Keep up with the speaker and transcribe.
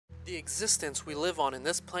The existence we live on in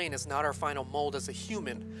this plane is not our final mold as a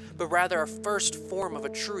human, but rather our first form of a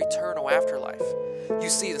true eternal afterlife. You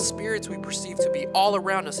see, the spirits we perceive to be all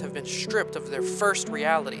around us have been stripped of their first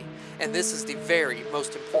reality, and this is the very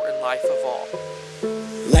most important life of all.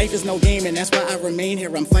 Life is no game, and that's why I remain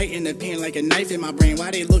here. I'm fighting the pain like a knife in my brain.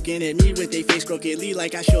 Why they looking at me with they face crookedly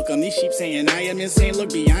like I shook them? These sheep saying I am insane.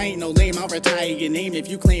 Look, B, I ain't no lame. I'll retire your name if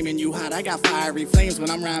you claiming you hot. I got fiery flames when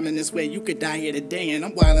I'm rhyming this way. You could die here today, and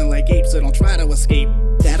I'm wildin' like apes, so don't try to escape.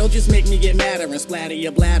 That'll just make me get madder and splatter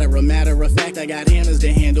your bladder. A matter of fact, I got hammers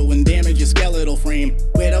to handle and damage your skeletal frame.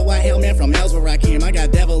 Where do I hail, man? From hell's where I came. I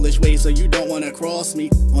got devilish ways, so you don't wanna cross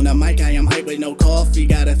me. On the mic, I am hype with no coffee.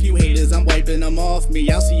 Got a few haters, I'm wiping them off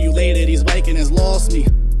me. I'll see you later, these Viking has lost me.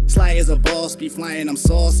 Sly as a boss, be flying, I'm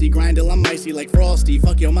saucy. Grind till I'm icy like Frosty.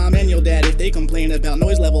 Fuck your mom and your dad if they complain about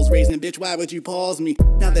noise levels raising. Bitch, why would you pause me?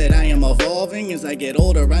 Now that I am evolving, as I get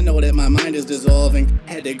older, I know that my mind is dissolving.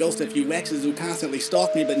 Had to ghost a few exes who constantly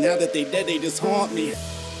stalk me, but now that they dead, they just haunt me.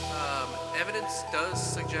 Evidence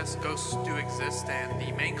does suggest ghosts do exist, and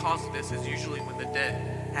the main cause of this is usually when the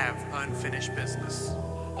dead have unfinished business.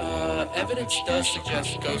 Evidence does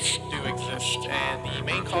suggest ghosts do exist, and the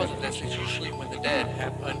main cause of this is usually when the dead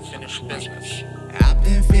have unfinished business. I've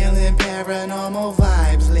been feeling paranormal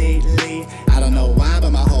vibes lately. I don't know why, but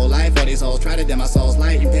my whole life all these hoes try to dim my soul's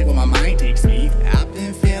light. You pick where my mind takes me. I've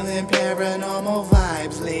been feeling paranormal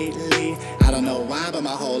vibes lately. I don't know why, but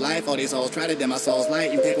my whole life all these hoes try to dim my soul's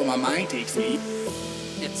light. You pick where my mind takes me.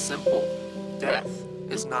 It's simple. Death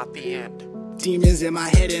is not the end. Demons in my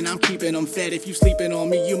head and I'm keeping them fed. If you sleeping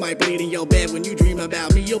on me, you might bleed in your bed. When you dream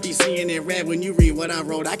about me, you'll be seeing it red. When you read what I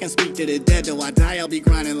wrote, I can speak to the dead. Though I die, I'll be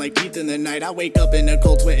grinding like teeth in the night. I wake up in the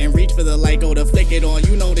cold sweat and reach for the light. Go to flick it on,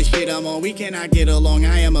 you know the shit I'm on. We cannot get along,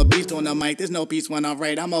 I am a beast on the mic. There's no peace when I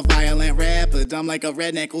write. I'm a violent rapper, dumb like a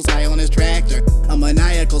redneck who's high on his tractor. A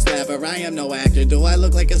maniacal slapper, I am no actor. Do I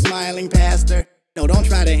look like a smiling pastor? No, don't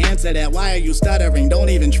try to answer that, why are you stuttering? Don't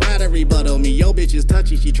even try to rebuttal me. Yo bitch is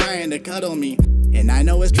touchy, she trying to cuddle me. And I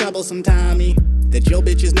know it's troublesome, Tommy, that your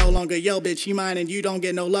bitch is no longer your bitch. She mine and you don't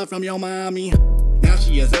get no love from your mommy. Now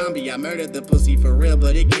she a zombie, I murdered the pussy for real,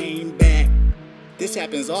 but it came back. This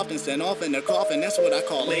happens often, sent off in the coffin, that's what I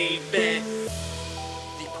call laid back.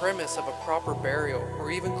 The premise of a proper burial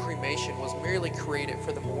or even cremation was merely created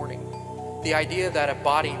for the mourning. The idea that a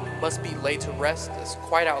body must be laid to rest is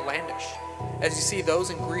quite outlandish. As you see, those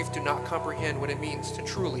in grief do not comprehend what it means to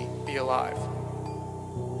truly be alive.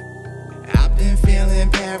 I've been feeling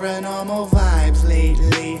paranormal vibes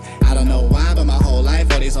lately. I don't know why, but my whole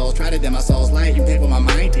life all these hoes try to dim my soul's light. You pick where my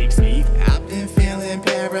mind takes me. I've been feeling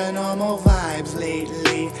paranormal vibes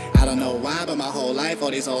lately. I don't know why, but my whole life all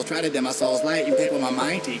these hoes try to dim my soul's light. You pick where my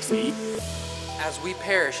mind takes me. As we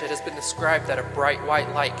perish, it has been described that a bright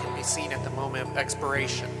white light can be seen at the moment of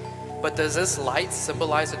expiration. But does this light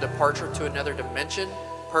symbolize a departure to another dimension,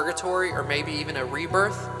 purgatory, or maybe even a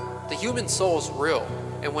rebirth? The human soul is real,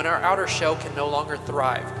 and when our outer shell can no longer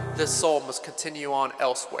thrive, this soul must continue on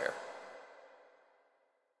elsewhere.